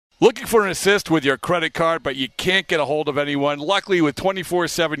Looking for an assist with your credit card, but you can't get a hold of anyone? Luckily, with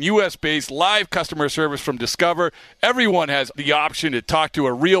 24/7 U.S.-based live customer service from Discover, everyone has the option to talk to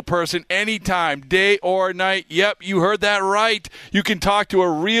a real person anytime, day or night. Yep, you heard that right. You can talk to a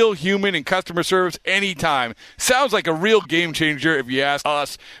real human in customer service anytime. Sounds like a real game changer if you ask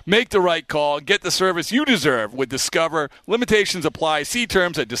us. Make the right call and get the service you deserve with Discover. Limitations apply. See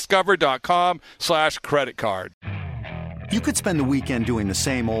terms at discover.com/creditcard. You could spend the weekend doing the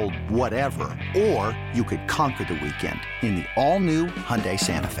same old whatever, or you could conquer the weekend in the all-new Hyundai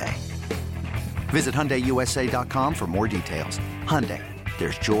Santa Fe. Visit HyundaiUSA.com for more details. Hyundai,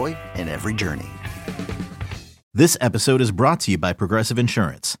 there's joy in every journey. This episode is brought to you by Progressive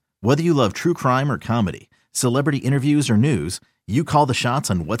Insurance. Whether you love true crime or comedy, celebrity interviews or news, you call the shots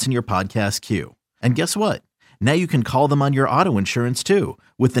on what's in your podcast queue. And guess what? Now you can call them on your auto insurance too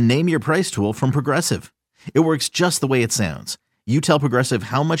with the Name Your Price tool from Progressive. It works just the way it sounds. You tell Progressive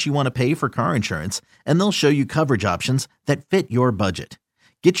how much you want to pay for car insurance, and they'll show you coverage options that fit your budget.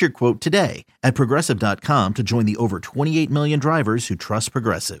 Get your quote today at Progressive.com to join the over 28 million drivers who trust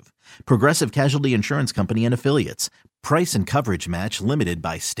Progressive. Progressive Casualty Insurance Company and Affiliates. Price and coverage match limited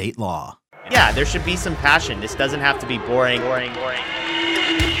by state law. Yeah, there should be some passion. This doesn't have to be boring. Get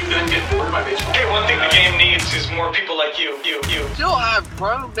bored by baseball. Hey, one thing the game needs is more people like you. Still have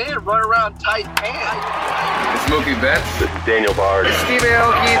grown men run around tight pants. It's Mookie Betts. It's Daniel Bard. It's Steve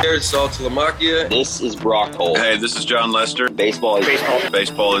Aoki. There's Sal Talamacchia. This is Brock Holt. Hey, this is John Lester. Baseball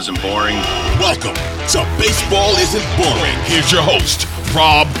isn't boring. Welcome to Baseball Isn't Boring. Here's your host,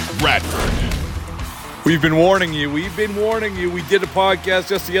 Rob Bradford. We've been warning you. We did a podcast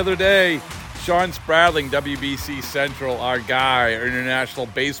just the other day. Sean Spradling, WBC Central, our guy, our international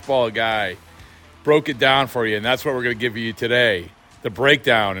baseball guy, broke it down for you, and that's what we're going to give you today, the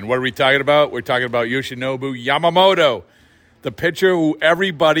breakdown. And what are we talking about? We're talking about Yoshinobu Yamamoto, the pitcher who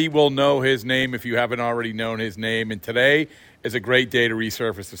everybody will know his name if you haven't already known his name. And today is a great day to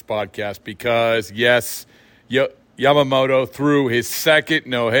resurface this podcast because, yes, Yamamoto threw his second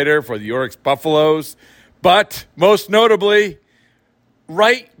no-hitter for the Oryx Buffaloes, but most notably,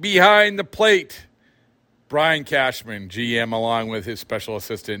 right behind the plate, Brian Cashman, GM, along with his special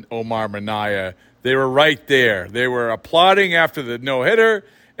assistant, Omar Minaya. They were right there. They were applauding after the no-hitter.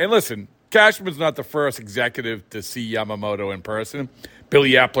 And listen, Cashman's not the first executive to see Yamamoto in person.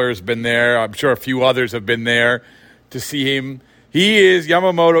 Billy Epler has been there. I'm sure a few others have been there to see him.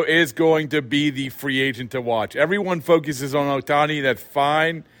 Yamamoto is going to be the free agent to watch. Everyone focuses on Ohtani. That's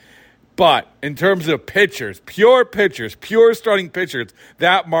fine. But in terms of pitchers, pure starting pitchers,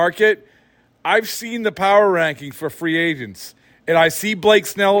 that market, I've seen the power ranking for free agents, and I see Blake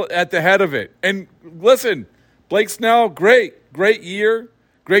Snell at the head of it. And listen, Blake Snell, great year,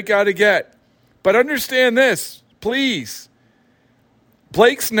 great guy to get. But understand this, please.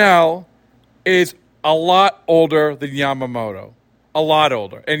 Blake Snell is a lot older than Yamamoto, a lot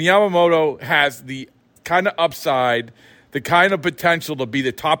older. And Yamamoto has the kind of upside, the kind of potential to be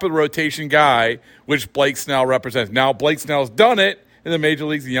the top of the rotation guy, which Blake Snell represents. Now, Blake Snell's done it in the major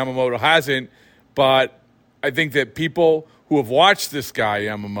leagues, and Yamamoto hasn't. But I think that people who have watched this guy,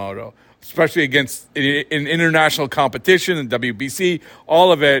 Yamamoto, especially against in international competition and WBC,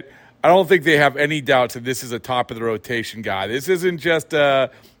 all of it, I don't think they have any doubts that this is a top of the rotation guy. This isn't just a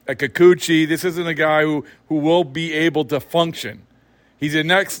Kikuchi. This isn't a guy who will be able to function. He's the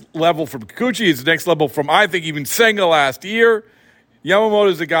next level from Kikuchi. He's the next level from, I think, even Senga last year. Yamamoto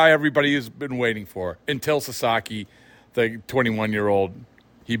is the guy everybody has been waiting for until Sasaki, the 21-year-old,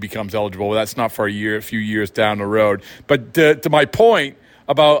 he becomes eligible. Well, that's not for a few years down the road. But to my point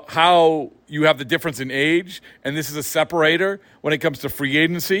about how you have the difference in age, and this is a separator when it comes to free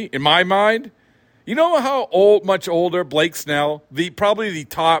agency, in my mind, you know how much older Blake Snell, probably the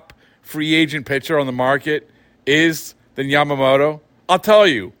top free agent pitcher on the market, is than Yamamoto? I'll tell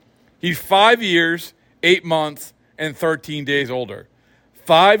you, he's 5 years, 8 months, and 13 days older.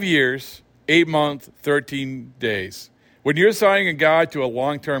 5 years, 8 months, 13 days. When you're signing a guy to a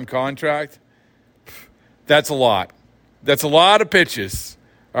long-term contract, that's a lot. That's a lot of pitches.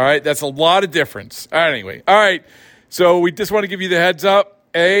 All right? That's a lot of difference. Anyway, all right. So we just want to give you the heads up.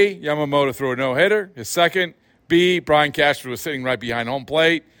 A, Yamamoto threw a no-hitter. His second. B, Brian Cashman was sitting right behind home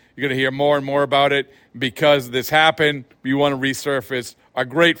plate. You're going to hear more and more about it. Because this happened, we want to resurface our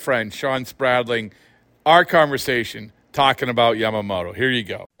great friend, Sean Spradling, our conversation talking about Yamamoto. Here you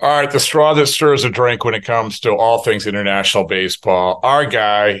go. All right, the straw that stirs a drink when it comes to all things international baseball. Our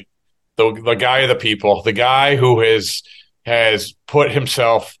guy, the guy of the people, the guy who has put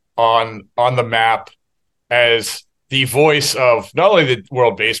himself on the map as the voice of not only the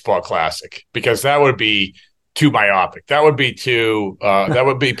World Baseball Classic, because that would be too myopic. That would be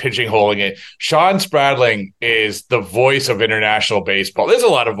pigeonholing it. Sean Spradling is the voice of international baseball. There's a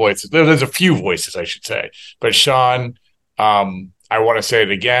lot of voices. There's a few voices, I should say. But Sean, I want to say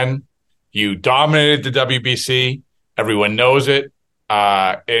it again. You dominated the WBC. Everyone knows it.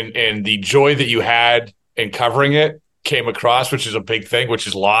 And the joy that you had in covering it came across, which is a big thing, which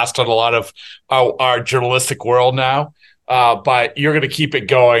is lost on a lot of our journalistic world now. But you're going to keep it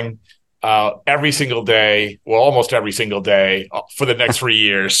going every single day, well, almost every single day for the next 3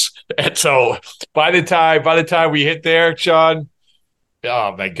 years. And so by the time we hit there, Sean,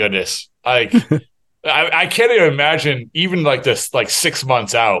 oh my goodness, like I can't even imagine even like this, like 6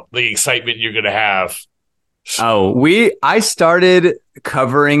 months out, the excitement you're going to have. I started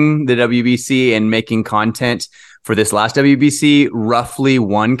covering the WBC and making content for this last WBC roughly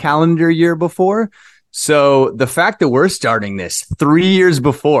 1 calendar year before. So the fact that we're starting this 3 years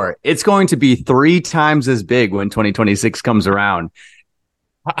before, it's going to be 3 times as big when 2026 comes around.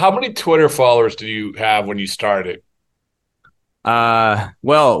 How many Twitter followers do you have when you started?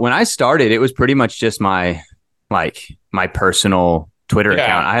 Well, when I started, it was pretty much just my personal Twitter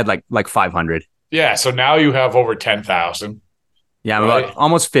account. I had like 500. Yeah. So now you have over 10,000. Yeah, I'm about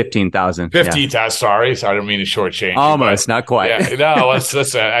almost 15,000. 15,000. Sorry, so I don't mean to shortchange. Almost, not quite. Yeah, no,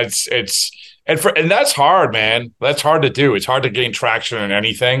 and that's hard, man. That's hard to do. It's hard to gain traction in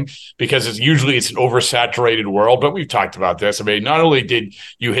anything because it's an oversaturated world. But we've talked about this. I mean, not only did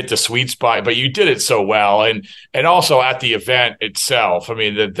you hit the sweet spot, but you did it so well, and also at the event itself. I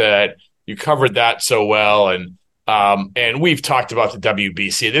mean that you covered that so well, and we've talked about the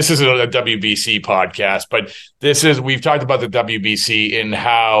WBC. This isn't a WBC podcast, but we've talked about the WBC and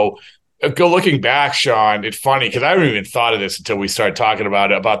how, looking back, Sean, it's funny because I haven't even thought of this until we started talking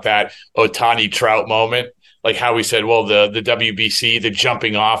about that Ohtani Trout moment, like how we said, well, the WBC, the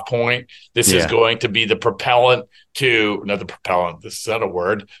jumping off point, this is going to be the propellant to, not the propellant, this is not a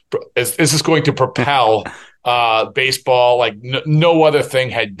word, this is going to propel baseball like no other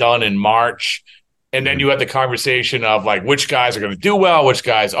thing had done in March. And then you had the conversation of like which guys are going to do well, which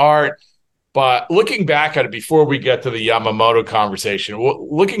guys aren't. But looking back at it, before we get to the Yamamoto conversation,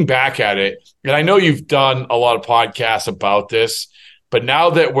 looking back at it, and I know you've done a lot of podcasts about this, but now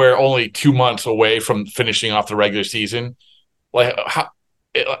that we're only 2 months away from finishing off the regular season, like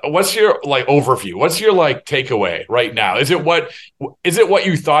what's your like overview? What's your like takeaway right now? Is it what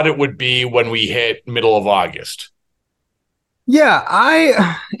you thought it would be when we hit middle of August? Yeah,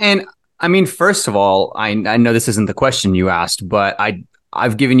 I mean, first of all, I know this isn't the question you asked, but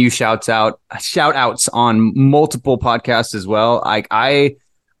I've given you shout outs on multiple podcasts as well. I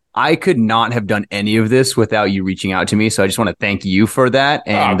could not have done any of this without you reaching out to me. So I just want to thank you for that.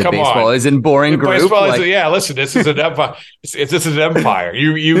 And the Baseball Isn't Boring group. Listen, this is an empire. This is an empire.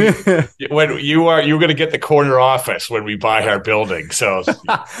 You're going to get the corner office when we buy our building. So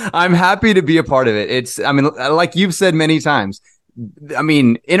I'm happy to be a part of it. Like you've said many times, I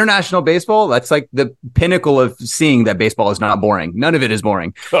mean, international baseball, that's like the pinnacle of seeing that baseball is not boring. None of it is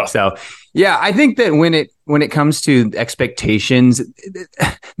boring. Oh. So, yeah, I think that when it comes to expectations,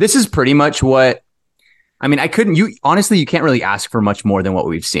 this is pretty much what, I mean, you can't really ask for much more than what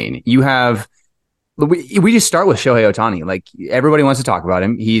we've seen. We just start with Shohei Ohtani. Like everybody wants to talk about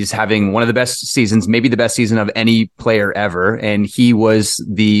him. He's having one of the best seasons, maybe the best season of any player ever. And he was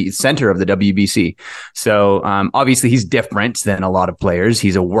the center of the WBC. So obviously he's different than a lot of players.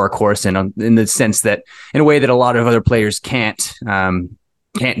 He's a workhorse in the sense that in a way that a lot of other players can't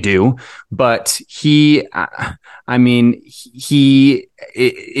do. But he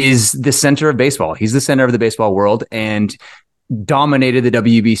is the center of baseball. He's the center of the baseball world and dominated the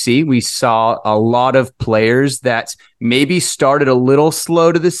WBC. We saw a lot of players that maybe started a little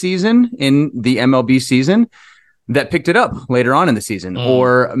slow to the season in the MLB season that picked it up later on in the season,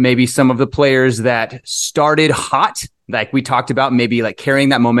 or maybe some of the players that started hot, like we talked about, maybe like carrying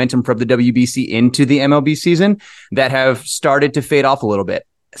that momentum from the WBC into the MLB season that have started to fade off a little bit.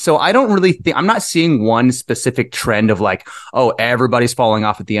 So I don't really think, I'm not seeing one specific trend of like, oh, everybody's falling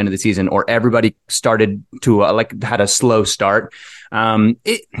off at the end of the season or everybody started to had a slow start. I'm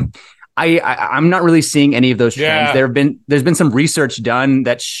not really seeing any of those trends. Yeah. There's been some research done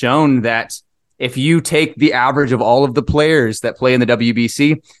that's shown that if you take the average of all of the players that play in the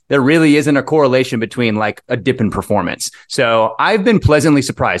WBC, there really isn't a correlation between like a dip in performance. So I've been pleasantly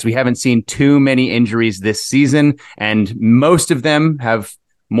surprised. We haven't seen too many injuries this season, and most of them have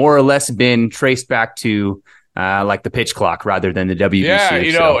more or less been traced back to like the pitch clock rather than the WBC. Yeah,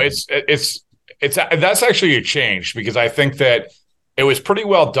 it's that's actually a change because I think that it was pretty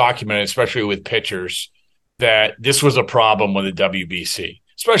well documented, especially with pitchers, that this was a problem with the WBC,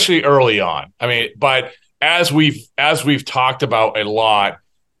 especially early on. I mean, but as we've talked about a lot,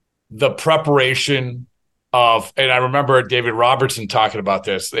 the preparation of, and I remember David Robertson talking about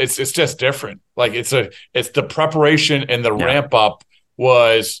this. It's just different. Like it's the preparation and the ramp up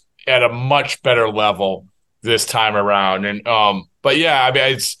was at a much better level this time around. And but yeah, I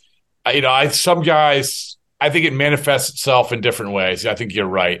mean, it's some guys, I think it manifests itself in different ways. I think you're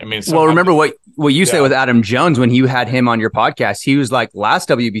right. I mean, well, remember what you said with Adam Jones when you had him on your podcast. He was like last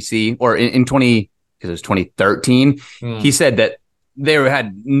WBC or in 20 because it was 2013. He said that they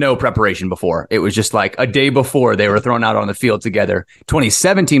had no preparation before. It was just like a day before they were thrown out on the field together.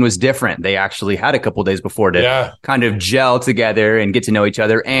 2017 was different. They actually had a couple days before to kind of gel together and get to know each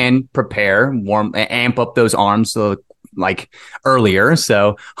other and prepare, amp up those arms so like earlier.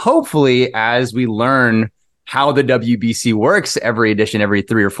 So hopefully as we learn how the WBC works every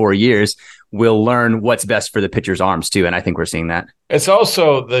 3 or 4 years, we'll learn what's best for the pitcher's arms too. And I think we're seeing that. It's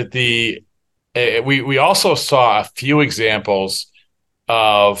also we also saw a few examples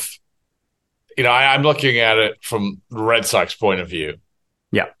of, I'm looking at it from the Red Sox point of view.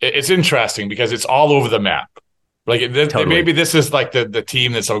 Yeah. It's interesting because it's all over the map. Like totally. Maybe this is like the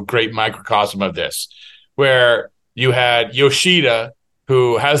team that's a great microcosm of this, where you had Yoshida,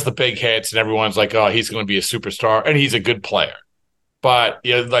 who has the big hits and everyone's like, oh, he's going to be a superstar and he's a good player. But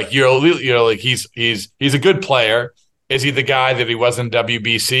you're like he's a good player. Is he the guy that he was in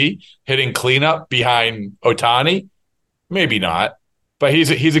WBC hitting cleanup behind Ohtani? Maybe not. But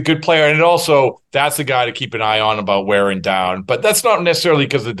he's a good player, and also that's the guy to keep an eye on about wearing down. But that's not necessarily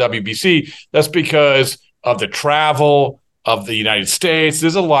because of the WBC. That's because of the travel of the United States.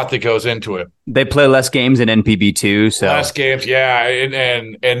 There's a lot that goes into it. They play less games in NPB too. So less games, yeah,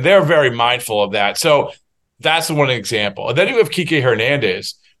 and they're very mindful of that. So that's one example. And then you have Kike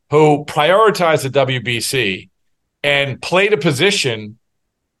Hernandez, who prioritized the WBC and played a position,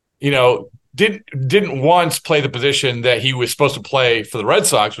 didn't once play the position that he was supposed to play for the Red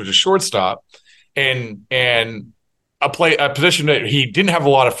Sox, which is shortstop, and a position that he didn't have a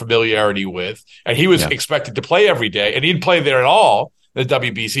lot of familiarity with, and he was expected to play every day, and he didn't play there at all. The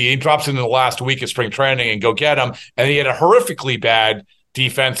WBC, he drops in the last week of spring training and go get him, and he had a horrifically bad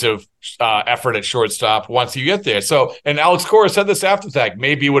defensive effort at shortstop once you get there. So, and Alex Cora said this after the fact,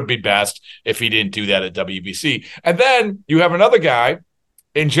 maybe it would be best if he didn't do that at WBC. And then you have another guy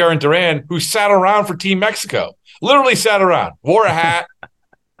in Jaron Duran, who sat around for Team Mexico, literally sat around, wore a hat,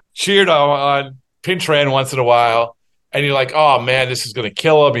 cheered on, pinch ran once in a while. And you're like, oh man, this is going to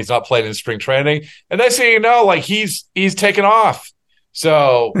kill him. He's not playing in spring training. And next thing you know, like he's taken off.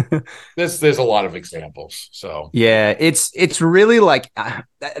 So there's a lot of examples. So yeah, it's really like,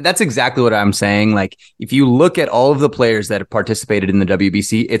 that's exactly what I'm saying. Like if you look at all of the players that have participated in the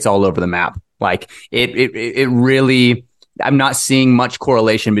WBC, it's all over the map. Like it really, I'm not seeing much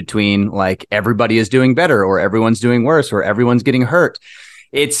correlation between like everybody is doing better or everyone's doing worse or everyone's getting hurt.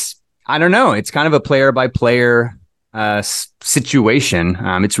 I don't know. It's kind of a player by player situation.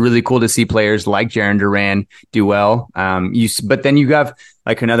 It's really cool to see players like Jaron Duran do well. But then you have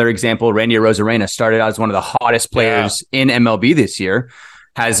like another example, Randy Arozarena started out as one of the hottest players in MLB this year,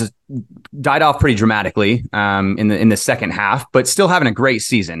 has died off pretty dramatically in the second half, but still having a great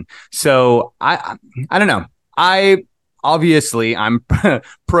season. So I don't know. Obviously, I'm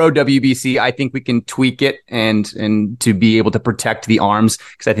pro WBC. I think we can tweak it and to be able to protect the arms,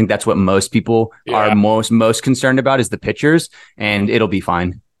 because I think that's what most people are most concerned about is the pitchers, and it'll be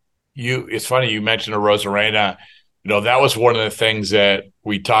fine. It's funny you mentioned Arozarena. That was one of the things that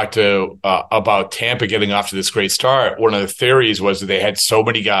we talked to about Tampa getting off to this great start. One of the theories was that they had so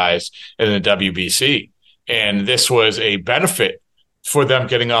many guys in the WBC, and this was a benefit for them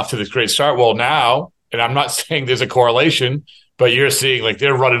getting off to this great start. Well, now. And I'm not saying there's a correlation, but you're seeing like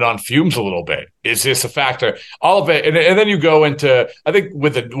they're running on fumes a little bit. Is this a factor? All of it. And then you go into, I think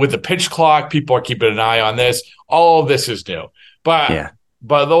with the pitch clock, people are keeping an eye on this. All of this is new. But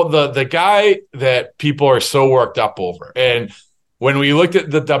the guy that people are so worked up over, and when we looked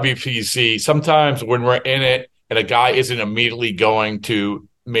at the WPC, sometimes when we're in it and a guy isn't immediately going to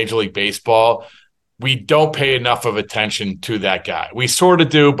Major League Baseball, we don't pay enough of attention to that guy. We sort of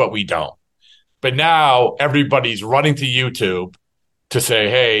do, but we don't. But now everybody's running to YouTube to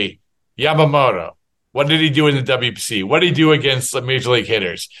say, hey, Yamamoto, what did he do in the WBC? What did he do against the major league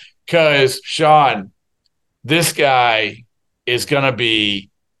hitters? Because, Sean, this guy is going to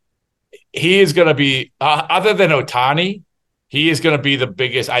be other than Ohtani, he is going to be the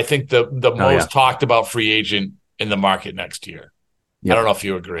biggest, I think, the most talked about free agent in the market next year. Yep. I don't know if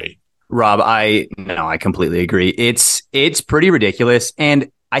you agree. Rob, I completely agree. It's pretty ridiculous.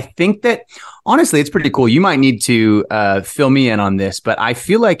 And I think that honestly, it's pretty cool. You might need to fill me in on this, but I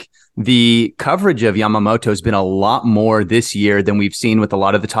feel like the coverage of Yamamoto has been a lot more this year than we've seen with a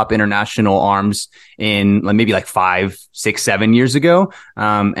lot of the top international arms in maybe like 5, 6, 7 years ago.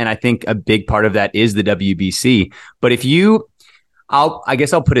 And I think a big part of that is the WBC. But I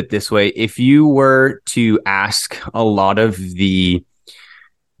guess I'll put it this way. If you were to ask a lot of the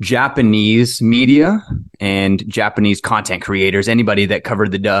Japanese media and Japanese content creators, anybody that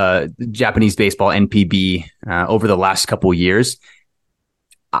covered the Japanese baseball NPB over the last couple of years,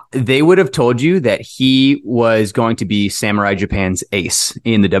 they would have told you that he was going to be Samurai Japan's ace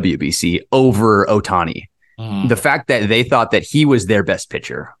in the WBC over Ohtani. The fact that they thought that he was their best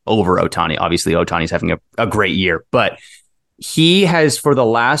pitcher over Ohtani, obviously Ohtani's having a great year, but he has, for the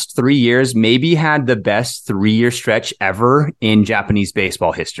last 3 years, maybe had the best 3-year stretch ever in Japanese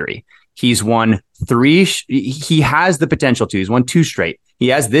baseball history. He's won 3. He has the potential to. He's won 2 straight. He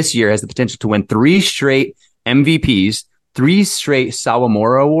has this year has the potential to win 3 straight MVPs, 3 straight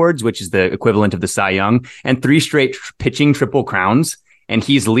Sawamura Awards, which is the equivalent of the Cy Young, and 3 straight pitching triple crowns. And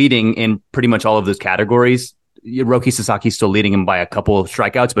he's leading in pretty much all of those categories. Roki Sasaki's still leading him by a couple of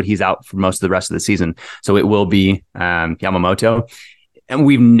strikeouts, but he's out for most of the rest of the season. So it will be Yamamoto. And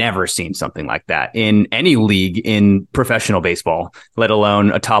we've never seen something like that in any league in professional baseball, let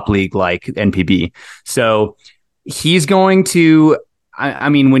alone a top league like NPB. So he's going to, I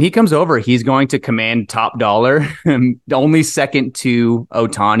mean, when he comes over, he's going to command top dollar, only second to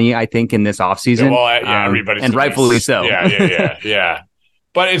Ohtani, I think, in this offseason. Yeah, everybody's and rightfully so. Yeah.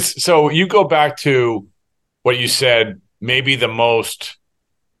 But it's so you go back to what you said, maybe the most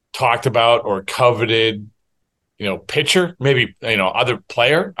talked about or coveted, pitcher, maybe, other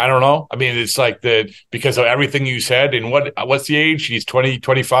player. I don't know. I mean, it's like because of everything you said. And what's the age? He's 20,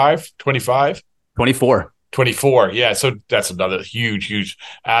 25, 25? 24. 24. Yeah. So that's another huge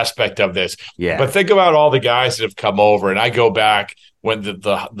aspect of this. Yeah. But think about all the guys that have come over. And I go back when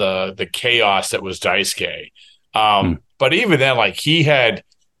the chaos that was Daisuke. But even then, like he had,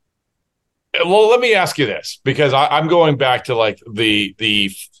 well, let me ask you this, because I'm going back to like the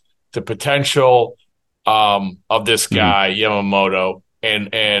potential of this guy, Yamamoto,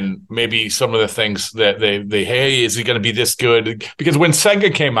 and maybe some of the things that they hey, is he going to be this good? Because when Senga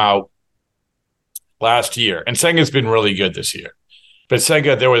came out last year, and Senga's been really good this year, but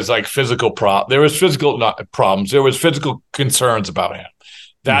Senga, there was like there was physical problems, there was physical concerns about him.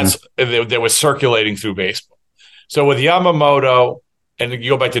 That's that was circulating through baseball. So with Yamamoto, and you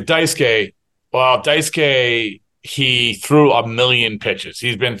go back to Daisuke. Well, Daisuke, he threw a million pitches.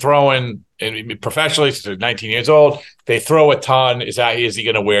 He's been throwing professionally since he's 19 years old. They throw a ton. Is he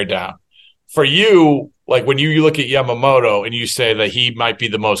going to wear down? For you, like when you look at Yamamoto and you say that he might be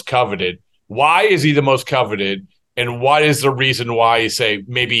the most coveted, why is he the most coveted? And what is the reason why you say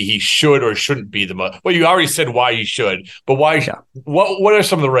maybe he should or shouldn't be the most? Well, you already said why he should, but why? Yeah. What are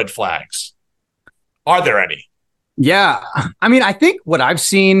some of the red flags? Are there any? Yeah. I mean, I think what I've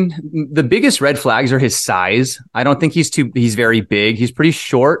seen, the biggest red flags are his size. I don't think he's very big. He's pretty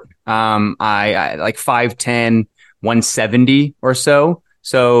short. I like 5'10", 170 or so.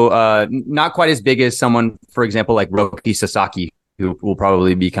 So, not quite as big as someone, for example, like Roki Sasaki, who will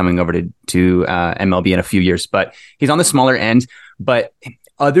probably be coming over to MLB in a few years, but he's on the smaller end. But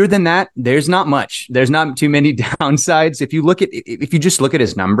other than that, there's not much. There's not too many downsides. If you just look at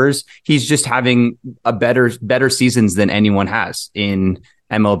his numbers, he's just having a better seasons than anyone has in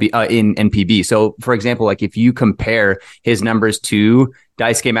MLB, in NPB. So, for example, like if you compare his numbers to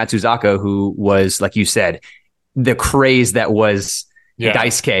Daisuke Matsuzaka, who was, like you said, the craze that was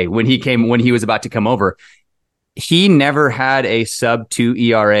Daisuke when he was about to come over, he never had a sub 2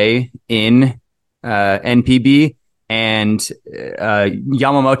 ERA in NPB. And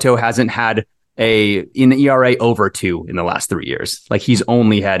Yamamoto hasn't had an ERA over 2 in the last 3 years. Like he's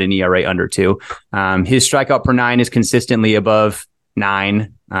only had an ERA under 2. His strikeout per 9 is consistently above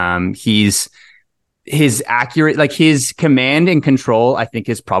 9. His accurate, like his command and control, I think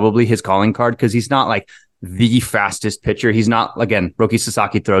is probably his calling card, because he's not like the fastest pitcher. He's not, again, Roki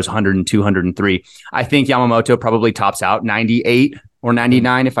Sasaki throws 102, 103. I think Yamamoto probably tops out 98 or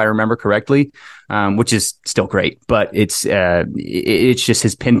 99, if I remember correctly, which is still great, but it's just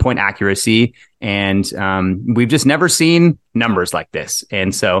his pinpoint accuracy. And we've just never seen numbers like this.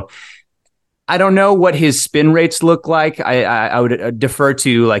 And so I don't know what his spin rates look like. I would defer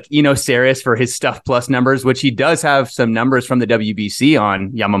to like Eno Saris for his stuff plus numbers, which he does have some numbers from the WBC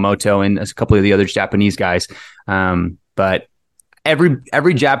on Yamamoto and a couple of the other Japanese guys. But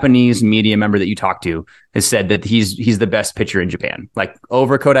every Japanese media member that you talk to has said that he's the best pitcher in Japan, like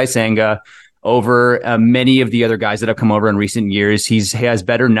over Kodai Senga, over many of the other guys that have come over in recent years. He has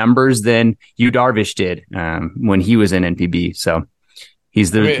better numbers than Yu Darvish did when he was in NPB. So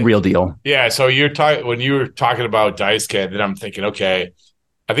he's the real deal. Yeah. So when you were talking about Daisuke, then I'm thinking, okay,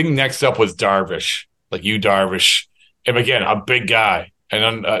 I think next up was Darvish, like Yu Darvish. And again, a big guy.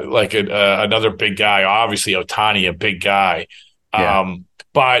 And another big guy, obviously Ohtani, a big guy. Yeah.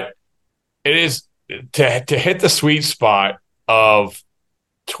 But it is to hit the sweet spot of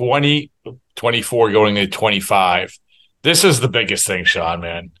 24 going to 25. This is the biggest thing, Sean,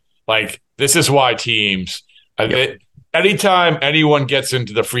 man. Like, this is why teams, anytime anyone gets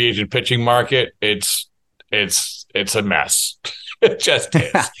into the free agent pitching market, it's a mess. It just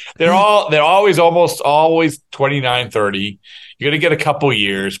is. They're almost always 29, 30. You're going to get a couple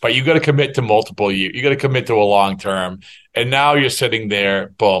years, but you got to commit to multiple years. You got to commit to a long term. And now you're sitting there,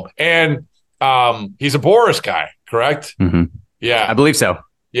 boom. And he's a Boris guy, correct? Mm-hmm. Yeah. I believe so.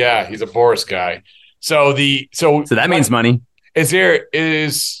 Yeah, he's a Boris guy. So that means money.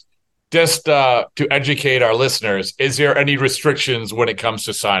 Is just to educate our listeners, is there any restrictions when it comes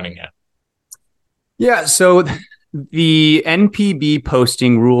to signing him? Yeah, so the NPB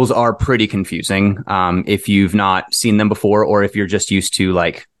posting rules are pretty confusing if you've not seen them before, or if you're just used to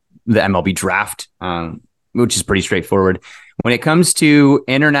like the MLB draft, which is pretty straightforward. When it comes to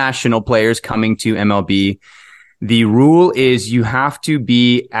international players coming to MLB, the rule is you have to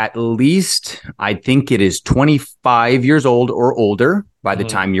be at least, I think it is 25 years old or older by the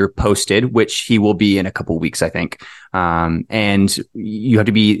time you're posted, which he will be in a couple of weeks, I think. And you have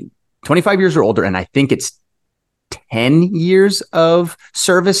to be 25 years or older, and I think it's 10 years of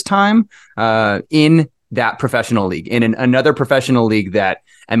service time in that professional league, in another professional league that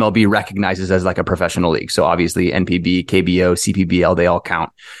MLB recognizes as like a professional league. So obviously NPB, KBO, CPBL, they all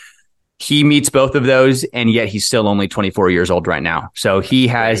count. He meets both of those, and yet he's still only 24 years old right now. So he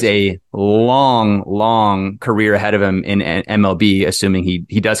has a long career ahead of him in MLB, assuming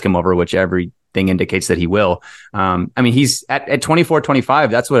he does come over, which everything indicates that he will. I mean, he's at 24, 25.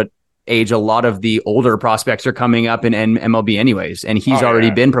 That's what age a lot of the older prospects are coming up in MLB anyways. And he's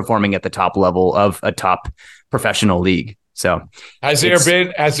already been performing at the top level of a top professional league. So has there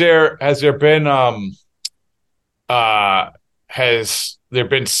been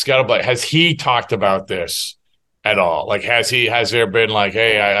scuttlebutt? Has he talked about this at all? Like, has there been like,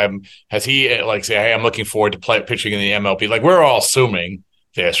 hey, has he like say, hey, I'm looking forward to pitching in the MLB? Like, we're all assuming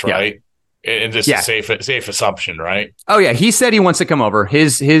this, right? Yeah. And this is a safe assumption, right? Oh yeah, he said he wants to come over.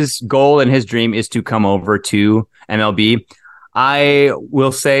 His goal and his dream is to come over to MLB. I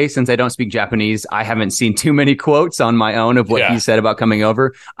will say, since I don't speak Japanese, I haven't seen too many quotes on my own of what he said about coming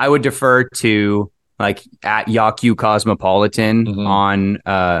over. I would defer to like at Yaku Cosmopolitan on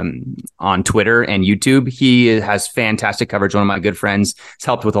Twitter and YouTube. He has fantastic coverage. One of my good friends has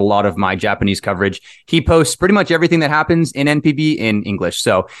helped with a lot of my Japanese coverage. He posts pretty much everything that happens in NPB in English.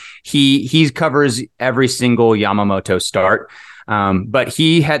 So he covers every single Yamamoto start. But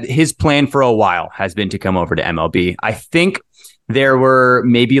he had his plan for a while has been to come over to MLB. I think there were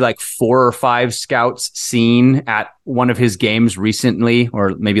maybe like 4 or 5 scouts seen at one of his games recently,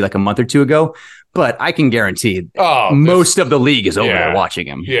 or maybe like a month or two ago. But I can guarantee most of the league is over there watching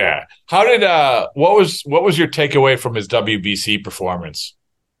him. Yeah. How did what was your takeaway from his WBC performance?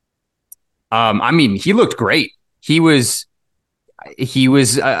 I mean, he looked great. He was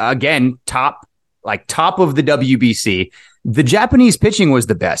again top of the WBC. The Japanese pitching was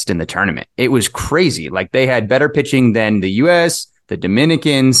the best in the tournament. It was crazy. Like, they had better pitching than the US, the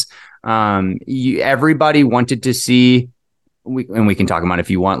Dominicans. Everybody wanted to see. And we can talk about it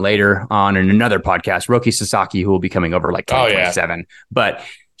if you want later on in another podcast, Roki Sasaki, who will be coming over like 2027. But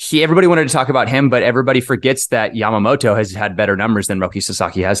everybody wanted to talk about him, but everybody forgets that Yamamoto has had better numbers than Roki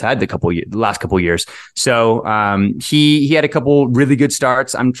Sasaki has had the last couple years. So he had a couple really good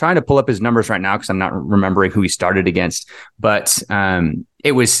starts. I'm trying to pull up his numbers right now because I'm not remembering who he started against. But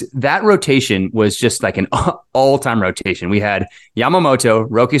it was that rotation was just like an all-time rotation. We had Yamamoto,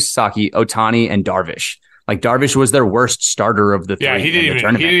 Roki Sasaki, Ohtani, and Darvish. Like, Darvish was their worst starter of the three. Yeah, he didn't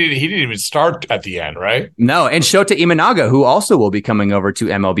even start at the end, right? No, and Shota Imanaga, who also will be coming over to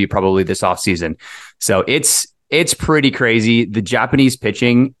MLB probably this offseason. So it's pretty crazy. The Japanese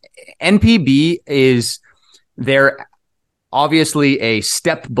pitching, NPB they're obviously a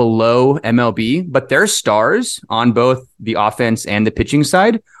step below MLB, but their stars on both the offense and the pitching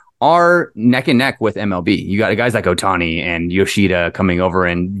side are neck and neck with MLB. You got guys like Ohtani and Yoshida coming over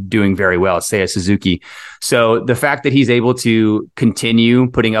and doing very well, Seiya Suzuki. So the fact that he's able to continue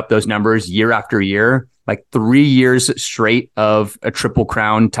putting up those numbers year after year, like 3 years straight of a triple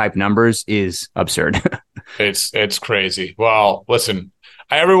crown type numbers, is absurd. It's crazy. Well, listen,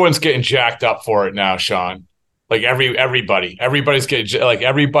 everyone's getting jacked up for it now, Sean. Like everybody's getting like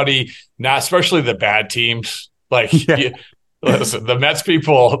everybody now, especially the bad teams. Like listen, the Mets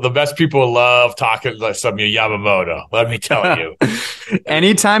people love talking like some Yamamoto. Let me tell you.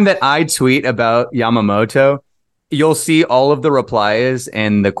 Anytime that I tweet about Yamamoto, you'll see all of the replies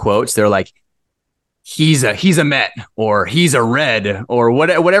and the quotes. They're like, he's a Met, or he's a Red, or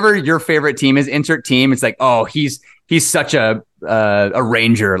whatever your favorite team is. Insert team. It's like, oh, he's such a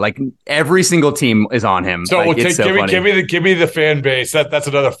Ranger. Like every single team is on him. So, like, give me the fan base. That's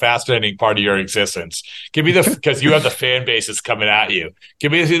another fascinating part of your existence. Give me because you have the fan bases coming at you.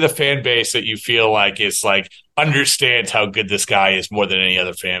 Give me the fan base that you feel like is like understands how good this guy is more than any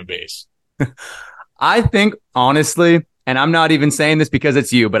other fan base. I think honestly, and I'm not even saying this because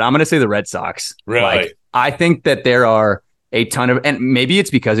it's you, but I'm going to say the Red Sox. Really? Like, I think that there are a ton of, and maybe it's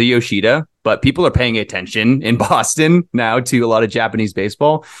because of Yoshida, but people are paying attention in Boston now to a lot of Japanese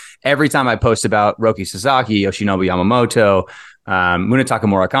baseball. Every time I post about Roki Sasaki, Yoshinobu Yamamoto, Munetaka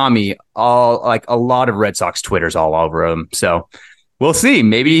Murakami, a lot of Red Sox Twitters all over them. So we'll see.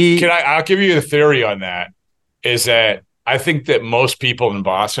 Maybe I'll give you the theory on that. Is that I think that most people in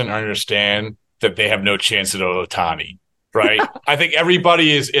Boston understand that they have no chance at Ohtani, right? I think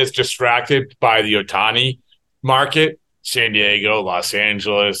everybody is distracted by the Ohtani market. San Diego, Los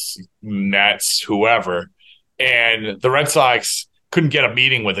Angeles, Mets, whoever. And the Red Sox couldn't get a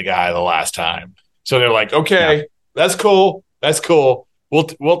meeting with the guy the last time. So they're like, okay, that's cool. That's cool.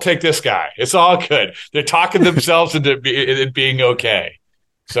 We'll take this guy. It's all good. They're talking themselves into it being okay.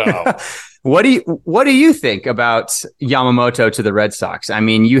 So what do you think about Yamamoto to the Red Sox? I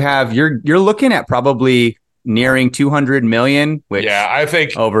mean, you're looking at probably nearing 200 million, which I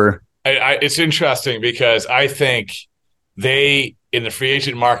think it's interesting because I think they, in the free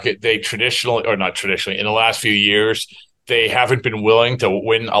agent market, in the last few years, they haven't been willing to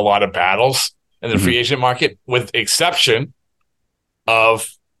win a lot of battles in the free agent market, with the exception of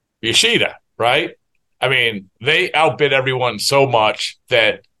Yoshida, right? I mean, they outbid everyone so much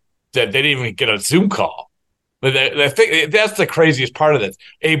that they didn't even get a Zoom call. That's the craziest part of this.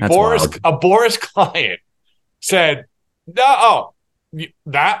 A Boris client said, "No,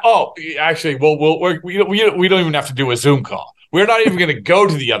 actually, we don't even have to do a Zoom call. We're not even going to go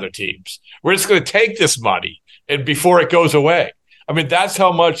to the other teams. We're just going to take this money and before it goes away." I mean, that's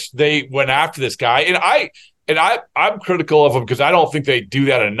how much they went after this guy. And I'm critical of them because I don't think they do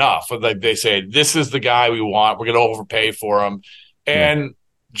that enough. Like they say, this is the guy we want. We're going to overpay for him. And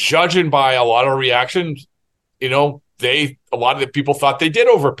judging by a lot of reactions, a lot of the people thought they did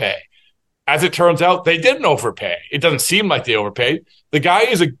overpay. As it turns out, they didn't overpay. It doesn't seem like they overpaid. The guy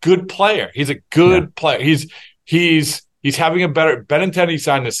is a good player. He's a good player. He's having a better. Benintendi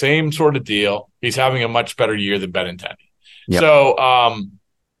signed the same sort of deal. He's having a much better year than Benintendi. Yep. So,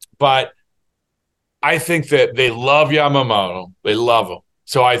 but I think that they love Yamamoto. They love him.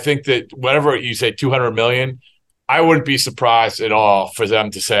 So I think that whatever you say, 200 million, I wouldn't be surprised at all for them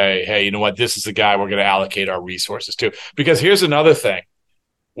to say, hey, you know what? This is the guy we're going to allocate our resources to. Because here's another thing.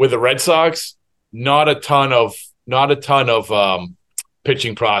 With the Red Sox, not a ton of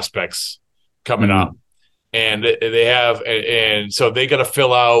pitching prospects coming up, and they have, and so they got to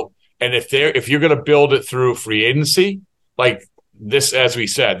fill out. And if you're going to build it through free agency, like this, as we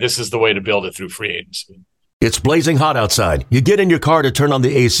said, this is the way to build it through free agency. It's blazing hot outside. You get in your car to turn on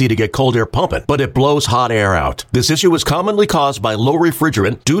the AC to get cold air pumping, but it blows hot air out. This issue is commonly caused by low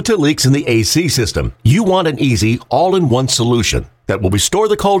refrigerant due to leaks in the AC system. You want an easy, all-in-one solution that will restore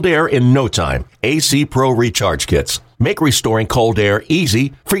the cold air in no time. AC Pro Recharge Kits make restoring cold air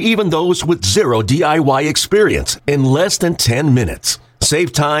easy for even those with zero DIY experience in less than 10 minutes.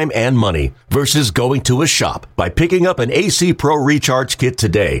 Save time and money versus going to a shop by picking up an AC Pro Recharge Kit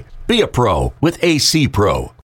today. Be a pro with AC Pro.